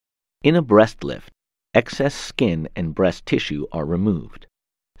In a breast lift, excess skin and breast tissue are removed.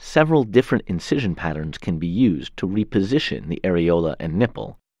 Several different incision patterns can be used to reposition the areola and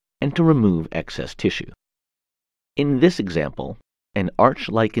nipple and to remove excess tissue. In this example, an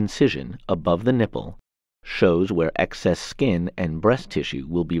arch-like incision above the nipple shows where excess skin and breast tissue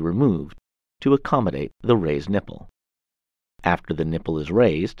will be removed to accommodate the raised nipple. After the nipple is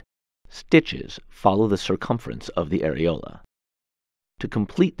raised, stitches follow the circumference of the areola. To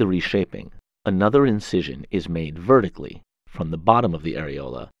complete the reshaping, another incision is made vertically from the bottom of the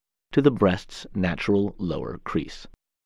areola to the breast's natural lower crease.